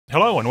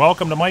Hello and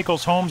welcome to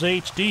Michael's Homes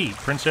HD,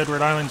 Prince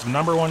Edward Island's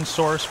 #1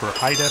 source for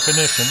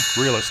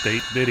high-definition real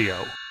estate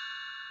video.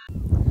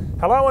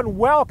 Hello and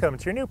welcome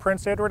to your new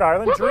Prince Edward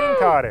Island Dream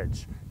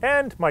Cottage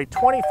and my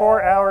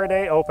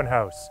 24-hour-a-day open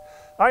house.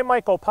 I'm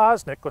Michael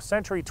Poczynek with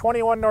Century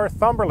 21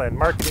 Northumberland,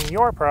 marketing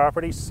your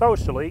property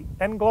socially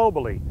and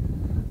globally.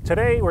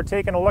 Today we're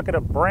taking a look at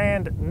a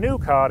brand new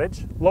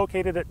cottage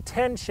located at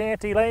 10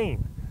 Shanty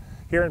Lane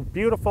here in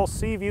beautiful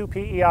Seaview,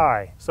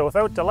 PEI. So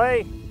without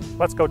delay,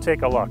 let's go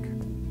take a look.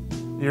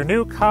 Your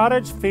new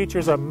cottage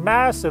features a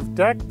massive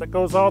deck that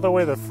goes all the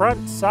way to the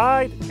front,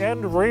 side,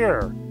 and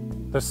rear.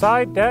 The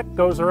side deck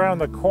goes around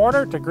the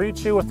corner to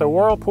greet you with the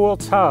whirlpool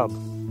tub.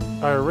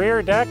 Our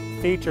rear deck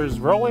features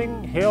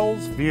rolling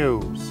hills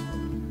views.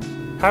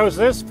 How's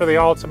this for the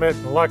ultimate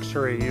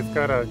luxury? You've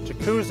got a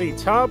jacuzzi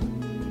tub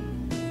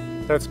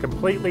that's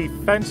completely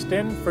fenced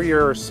in for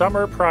your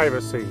summer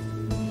privacy.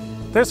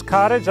 This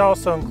cottage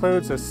also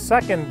includes a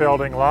second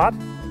building lot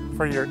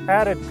for your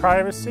added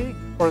privacy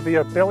or the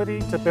ability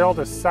to build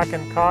a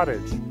second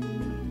cottage.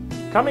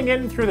 Coming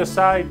in through the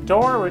side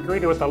door, we're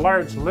greeted with a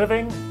large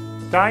living,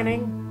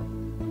 dining,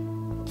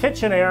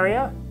 kitchen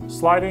area,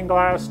 sliding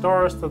glass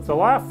doors to the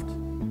left,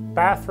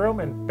 bathroom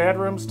and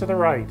bedrooms to the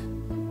right.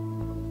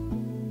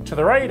 To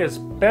the right is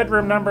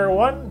bedroom number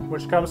 1,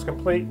 which comes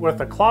complete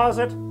with a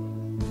closet,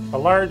 a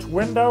large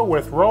window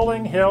with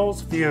rolling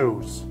hills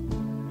views.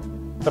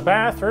 The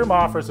bathroom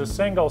offers a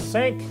single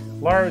sink,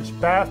 large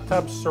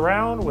bathtub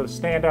surround with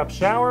stand-up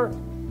shower,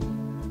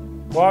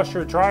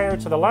 washer dryer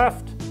to the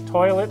left,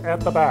 toilet at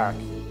the back.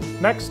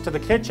 Next to the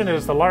kitchen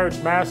is the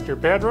large master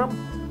bedroom,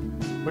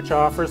 which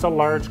offers a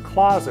large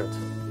closet.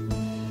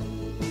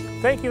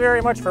 Thank you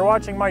very much for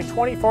watching my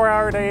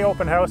 24-hour-a-day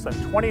open house on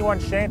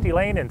 21 Shanty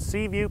Lane in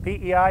Seaview,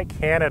 PEI,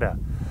 Canada.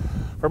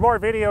 For more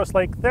videos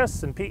like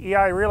this and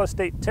PEI real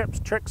estate tips,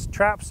 tricks,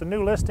 traps, and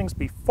new listings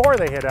before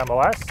they hit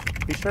MLS,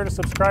 be sure to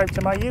subscribe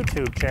to my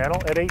YouTube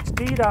channel at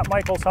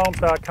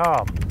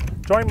hd.michaelshomes.com.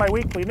 Join my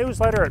weekly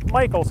newsletter at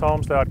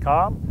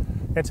michaelshomes.com.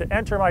 And to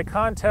enter my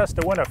contest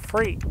to win a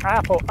free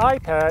Apple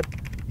iPad,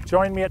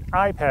 join me at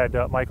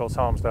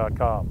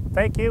ipad.michaelshomes.com.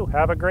 Thank you,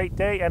 have a great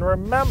day, and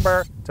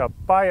remember to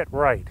buy it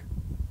right.